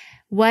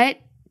what,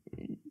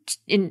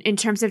 in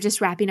terms of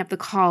just wrapping up the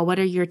call, what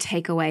are your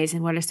takeaways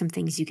and what are some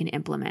things you can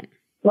implement?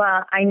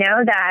 Well, I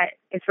know that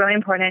it's really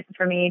important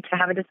for me to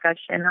have a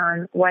discussion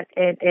on what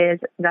it is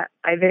that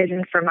I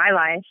vision for my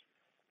life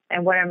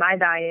and what are my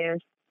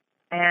values,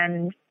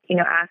 and,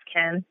 ask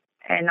him,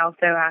 and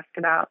also ask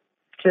about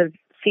to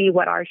see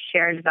what our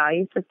shared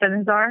value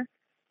systems are.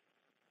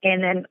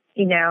 And then,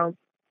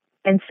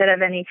 instead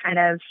of any kind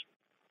of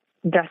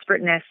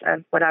desperateness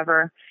of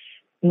whatever,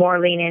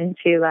 more lean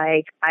into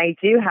like, I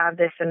do have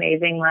this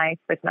amazing life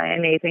with my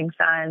amazing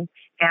son,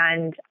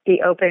 and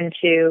be open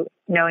to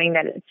knowing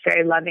that it's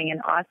very loving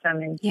and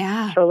awesome, and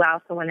to allow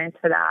someone into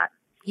that.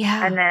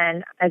 Yeah. And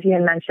then, as you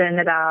had mentioned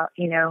about,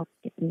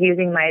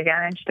 using my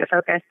advantage to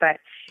focus, but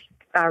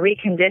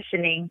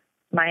reconditioning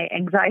my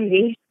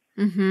anxiety.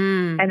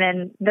 And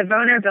then the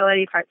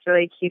vulnerability part's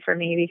really key for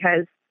me,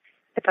 because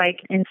it's like,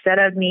 instead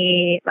of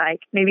me like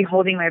maybe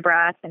holding my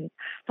breath and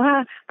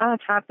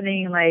it's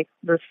happening, like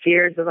those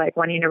fears of like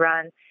wanting to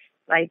run,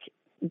 like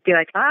be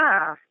like,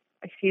 I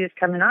see this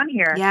coming on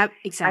here. Yep,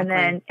 exactly. And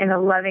then in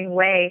a loving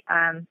way,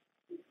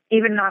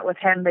 even not with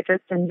him, but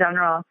just in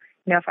general,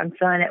 if I'm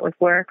feeling it with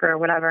work or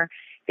whatever,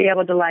 be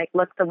able to like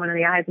look someone in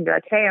the eyes and be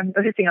like, hey, I'm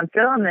noticing I'm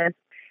feeling this.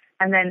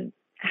 And then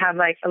have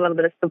like a little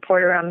bit of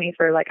support around me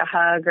for like a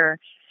hug or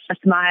a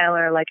smile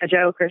or like a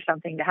joke or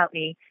something to help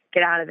me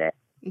get out of it.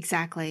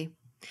 Exactly.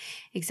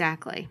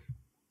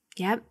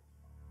 Yep.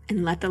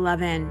 And let the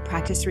love in.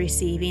 Practice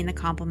receiving the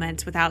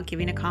compliments without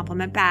giving a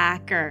compliment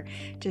back, or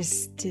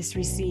just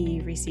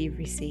receive.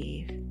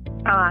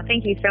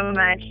 Thank you so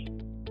much.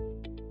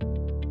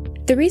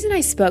 The reason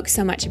I spoke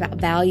so much about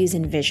values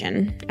and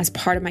vision as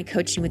part of my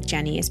coaching with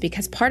Jenny is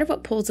because part of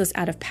what pulls us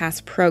out of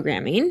past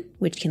programming,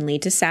 which can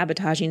lead to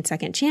sabotaging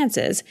second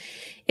chances,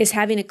 is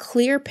having a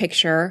clear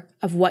picture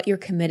of what you're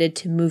committed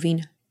to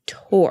moving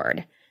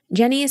toward.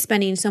 Jenny is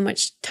spending so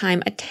much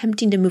time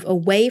attempting to move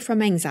away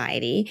from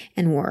anxiety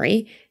and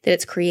worry that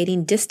it's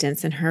creating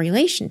distance in her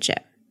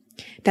relationship.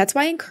 That's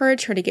why I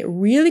encourage her to get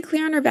really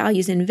clear on her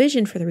values and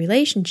vision for the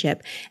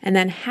relationship, and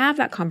then have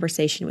that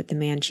conversation with the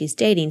man she's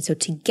dating so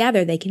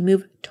together they can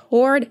move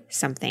toward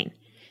something.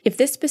 If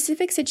this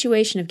specific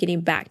situation of getting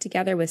back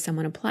together with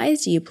someone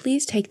applies to you,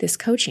 please take this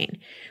coaching.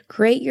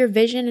 Create your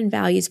vision and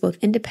values both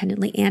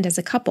independently and as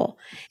a couple.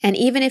 And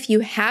even if you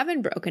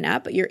haven't broken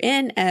up, but you're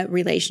in a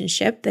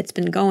relationship that's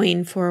been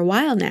going for a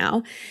while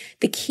now,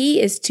 the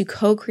key is to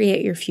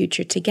co-create your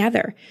future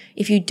together.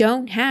 If you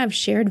don't have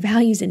shared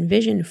values and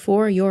vision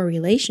for your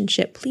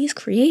relationship, please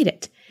create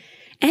it.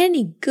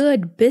 Any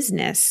good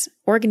business,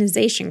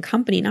 organization,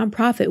 company,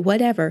 nonprofit,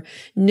 whatever,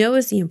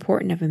 knows the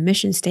importance of a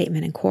mission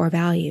statement and core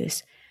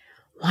values.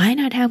 Why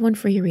not have one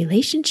for your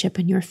relationship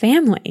and your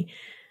family?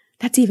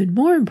 That's even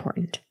more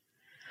important.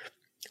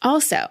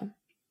 Also,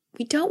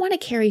 we don't want to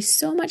carry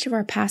so much of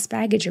our past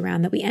baggage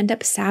around that we end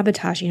up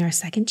sabotaging our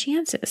second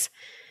chances.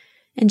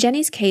 In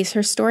Jenny's case,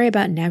 her story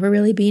about never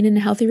really being in a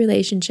healthy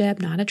relationship,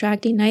 not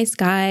attracting nice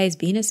guys,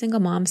 being a single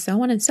mom,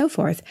 so on and so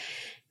forth,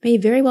 may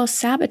very well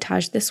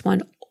sabotage this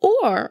one,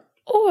 or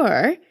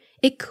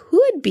It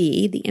could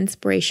be the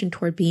inspiration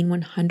toward being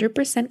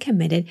 100%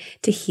 committed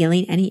to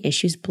healing any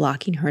issues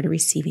blocking her to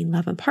receiving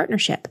love and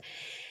partnership.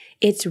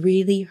 It's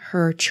really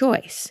her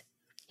choice.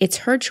 It's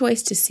her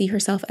choice to see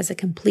herself as a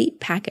complete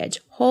package,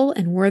 whole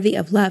and worthy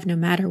of love no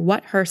matter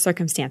what her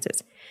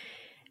circumstances.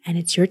 And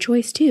it's your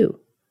choice too,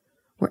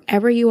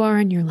 wherever you are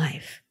in your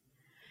life.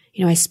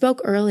 I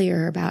spoke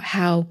earlier about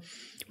how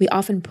we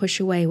often push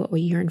away what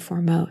we yearn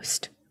for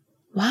most.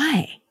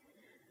 Why?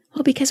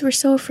 Well, because we're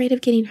so afraid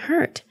of getting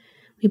hurt.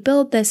 We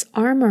build this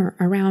armor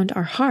around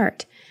our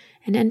heart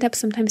and end up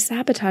sometimes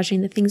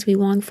sabotaging the things we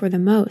long for the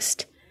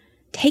most.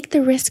 Take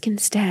the risk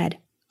instead.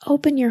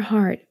 Open your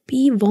heart.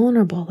 Be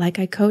vulnerable like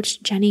I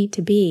coached Jenny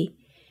to be.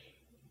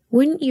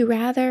 Wouldn't you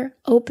rather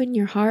open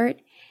your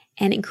heart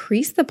and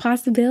increase the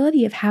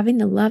possibility of having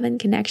the love and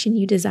connection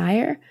you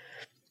desire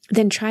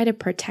than try to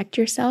protect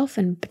yourself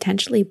and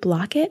potentially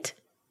block it?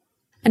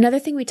 Another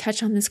thing we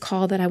touch on this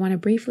call that I want to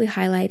briefly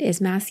highlight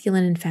is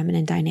masculine and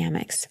feminine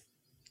dynamics.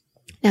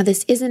 Now,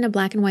 this isn't a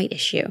black and white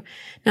issue.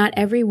 Not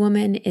every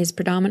woman is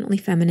predominantly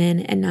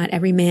feminine and not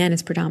every man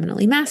is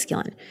predominantly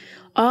masculine.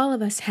 All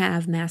of us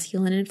have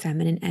masculine and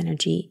feminine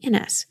energy in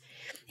us.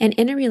 And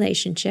in a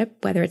relationship,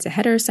 whether it's a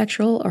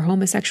heterosexual or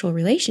homosexual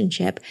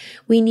relationship,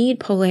 we need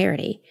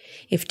polarity.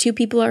 If two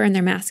people are in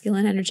their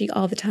masculine energy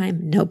all the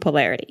time, no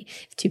polarity.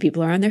 If two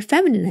people are on their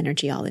feminine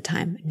energy all the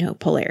time, no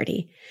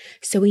polarity.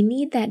 So we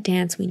need that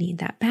dance, we need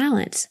that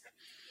balance.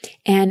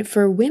 And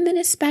for women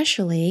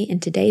especially, in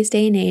today's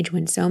day and age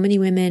when so many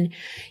women,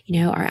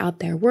 are out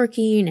there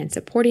working and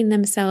supporting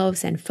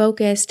themselves and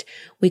focused,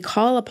 we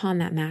call upon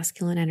that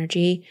masculine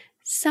energy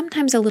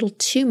sometimes a little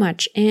too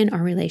much in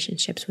our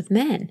relationships with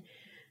men.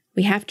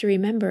 We have to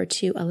remember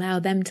to allow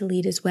them to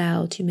lead as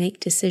well, to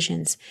make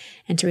decisions,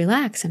 and to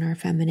relax in our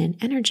feminine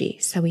energy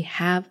so we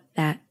have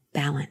that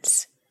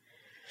balance.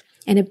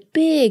 And a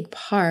big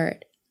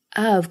part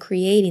of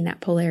creating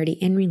that polarity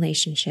in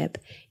relationship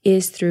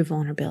is through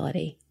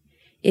vulnerability,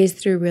 is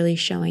through really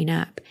showing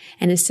up.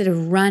 And instead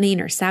of running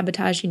or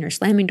sabotaging or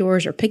slamming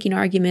doors or picking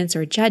arguments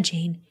or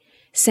judging,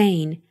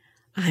 saying,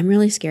 I'm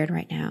really scared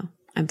right now.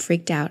 I'm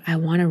freaked out. I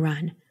want to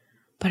run,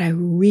 but I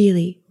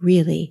really,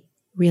 really,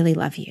 really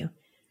love you.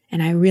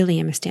 And I really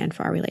am a stand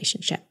for our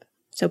relationship.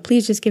 So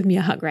please just give me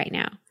a hug right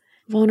now.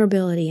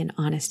 Vulnerability and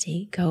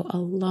honesty go a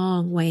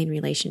long way in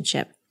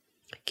relationship.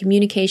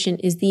 Communication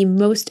is the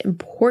most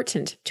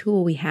important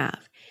tool we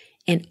have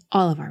in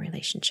all of our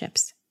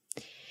relationships.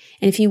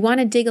 And if you want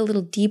to dig a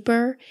little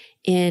deeper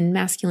in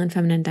masculine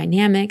feminine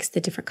dynamics,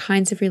 the different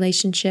kinds of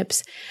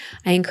relationships,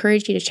 I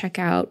encourage you to check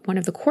out one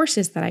of the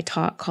courses that I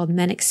taught called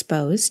Men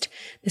Exposed.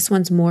 This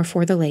one's more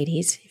for the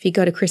ladies. If you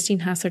go to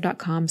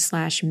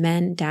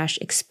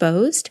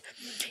christinehassler.com/men-exposed,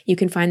 you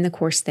can find the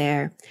course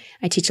there.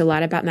 I teach a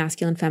lot about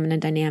masculine feminine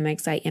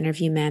dynamics. I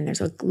interview men. There's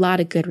a lot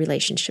of good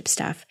relationship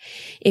stuff.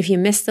 If you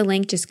missed the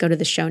link, just go to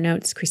the show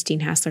notes,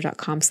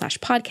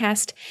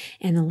 christinehassler.com/podcast,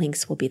 and the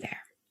links will be there.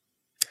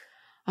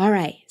 All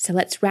right, so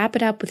let's wrap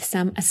it up with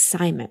some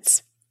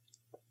assignments.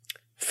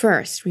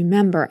 First,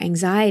 remember,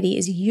 anxiety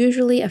is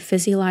usually a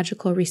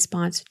physiological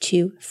response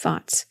to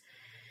thoughts.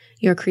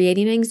 You're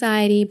creating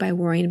anxiety by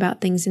worrying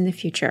about things in the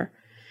future.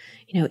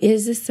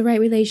 Is this the right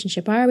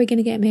relationship? Are we going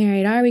to get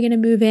married? Are we going to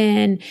move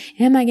in?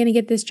 Am I going to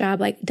get this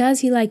job? Does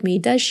he like me?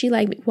 Does she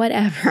like me?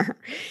 Whatever.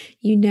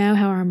 You know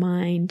how our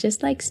mind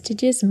just likes to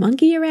just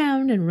monkey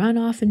around and run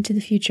off into the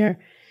future.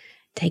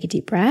 Take a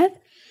deep breath.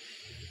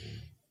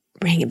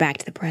 Bring it back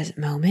to the present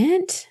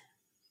moment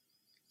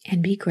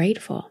and be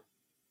grateful.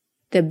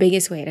 The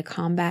biggest way to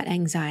combat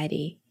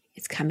anxiety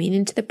is coming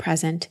into the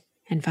present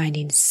and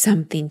finding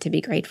something to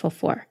be grateful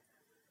for.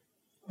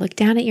 Look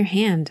down at your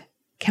hand,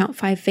 count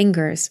 5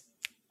 fingers.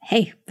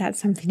 Hey,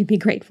 that's something to be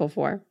grateful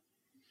for.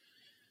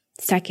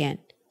 Second,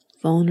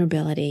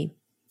 vulnerability.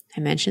 I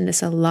mentioned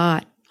this a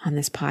lot on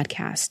this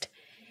podcast.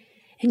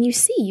 And you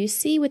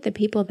see with the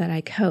people that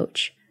I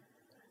coach,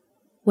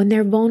 when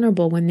they're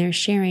vulnerable, when they're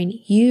sharing,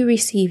 you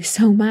receive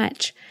so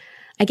much.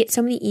 I get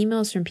so many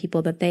emails from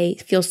people that they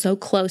feel so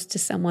close to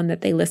someone that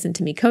they listen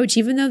to me coach,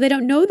 even though they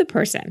don't know the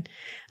person.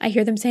 I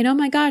hear them saying, oh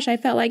my gosh, I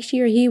felt like she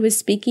or he was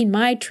speaking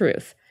my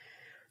truth.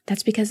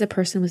 That's because the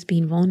person was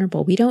being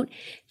vulnerable. We don't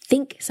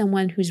think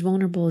someone who's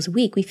vulnerable is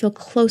weak. We feel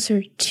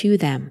closer to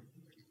them.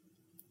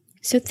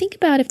 So think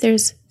about if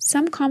there's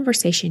some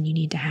conversation you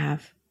need to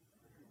have.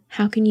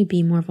 How can you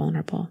be more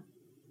vulnerable?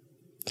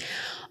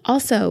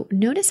 Also,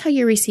 notice how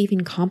you're receiving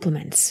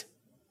compliments.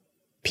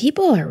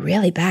 People are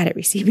really bad at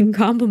receiving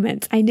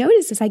compliments. I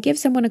notice this. I give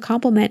someone a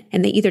compliment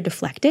and they either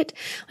deflect it,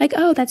 like,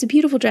 oh, that's a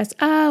beautiful dress.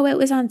 Oh, it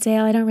was on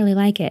sale. I don't really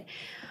like it.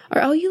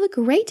 Or, oh, you look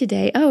great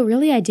today. Oh,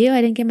 really? I do?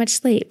 I didn't get much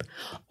sleep.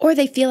 Or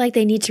they feel like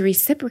they need to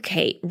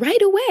reciprocate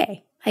right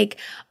away. Like,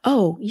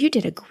 oh, you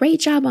did a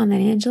great job on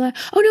that, Angela.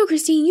 Oh, no,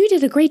 Christine, you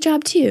did a great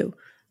job too.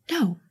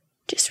 No,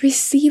 just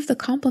receive the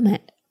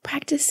compliment.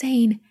 Practice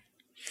saying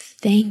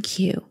thank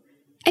you.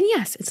 And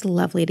yes, it's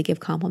lovely to give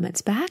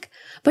compliments back,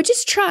 but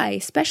just try,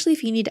 especially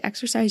if you need to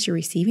exercise your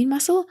receiving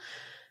muscle,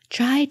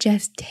 try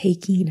just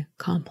taking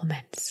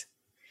compliments.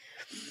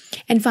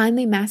 And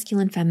finally,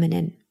 masculine,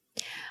 feminine.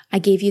 I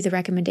gave you the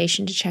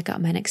recommendation to check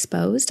out Men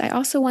Exposed. I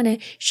also want to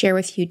share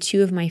with you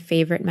two of my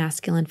favorite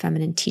masculine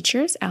feminine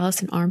teachers,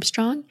 Alison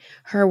Armstrong,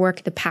 her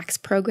work, the PAX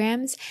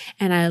programs,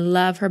 and I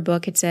love her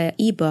book. It's an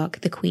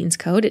ebook, The Queen's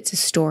Code. It's a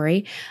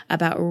story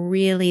about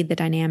really the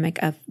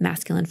dynamic of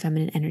masculine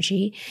feminine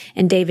energy.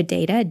 And David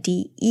Deida,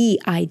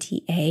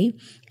 D-E-I-D-A,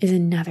 is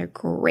another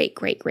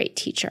great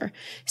teacher.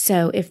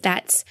 So if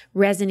that's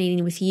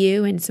resonating with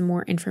you and some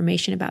more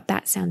information about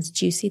that sounds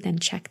juicy, then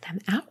check them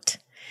out.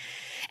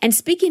 And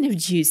speaking of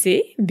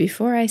juicy,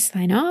 before I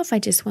sign off, I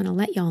just want to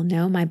let y'all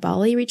know my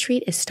Bali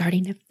retreat is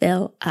starting to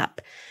fill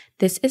up.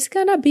 This is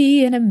going to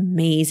be an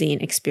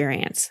amazing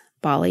experience.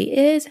 Bali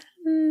is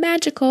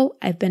magical.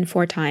 I've been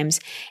 4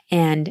 times,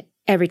 and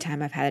every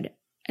time I've had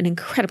an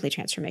incredibly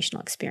transformational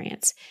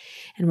experience.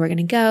 And we're going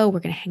to go, we're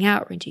going to hang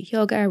out, we're going to do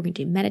yoga, we're going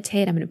to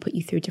meditate. I'm going to put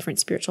you through different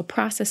spiritual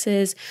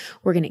processes.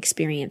 We're going to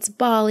experience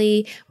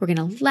Bali. We're going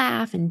to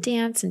laugh and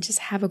dance and just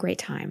have a great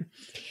time.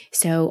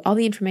 So all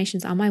the information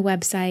is on my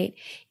website.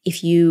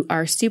 If you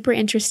are super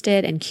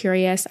interested and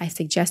curious, I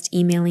suggest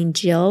emailing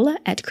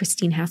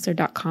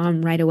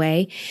Jill@ChristineHassler.com right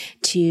away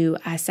to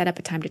set up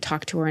a time to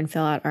talk to her and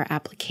fill out our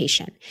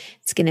application.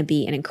 It's going to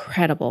be an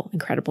incredible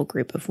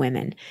group of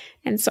women.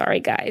 And sorry,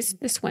 guys,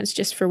 this one's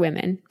just for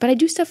women, but I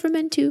do stuff for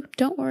men too.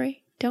 Don't worry.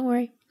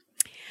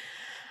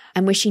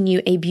 I'm wishing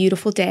you a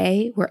beautiful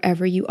day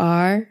wherever you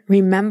are.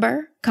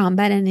 Remember,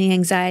 combat any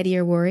anxiety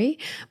or worry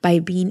by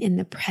being in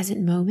the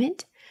present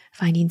moment,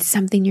 finding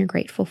something you're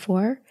grateful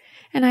for.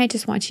 And I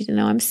just want you to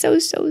know I'm so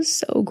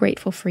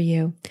grateful for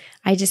you.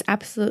 I just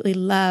absolutely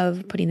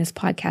love putting this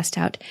podcast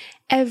out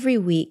every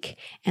week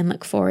and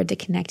look forward to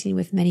connecting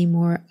with many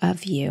more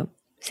of you.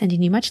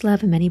 Sending you much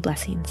love and many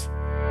blessings.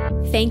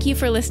 Thank you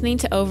for listening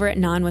to Over It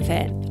and On With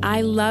It.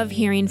 I love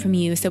hearing from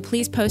you, so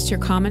please post your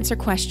comments or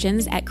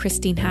questions at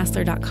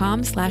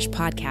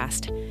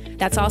ChristineHassler.com/podcast.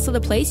 That's also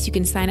the place you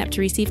can sign up to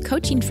receive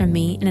coaching from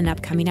me in an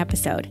upcoming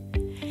episode.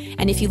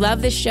 And if you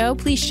love this show,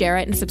 please share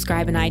it and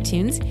subscribe in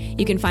iTunes.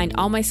 You can find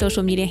all my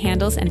social media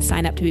handles and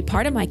sign up to be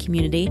part of my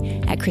community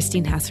at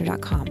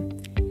ChristineHassler.com.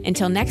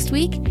 Until next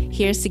week,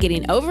 here's to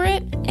getting over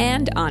it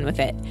and on with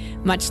it.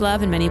 Much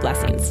love and many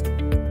blessings.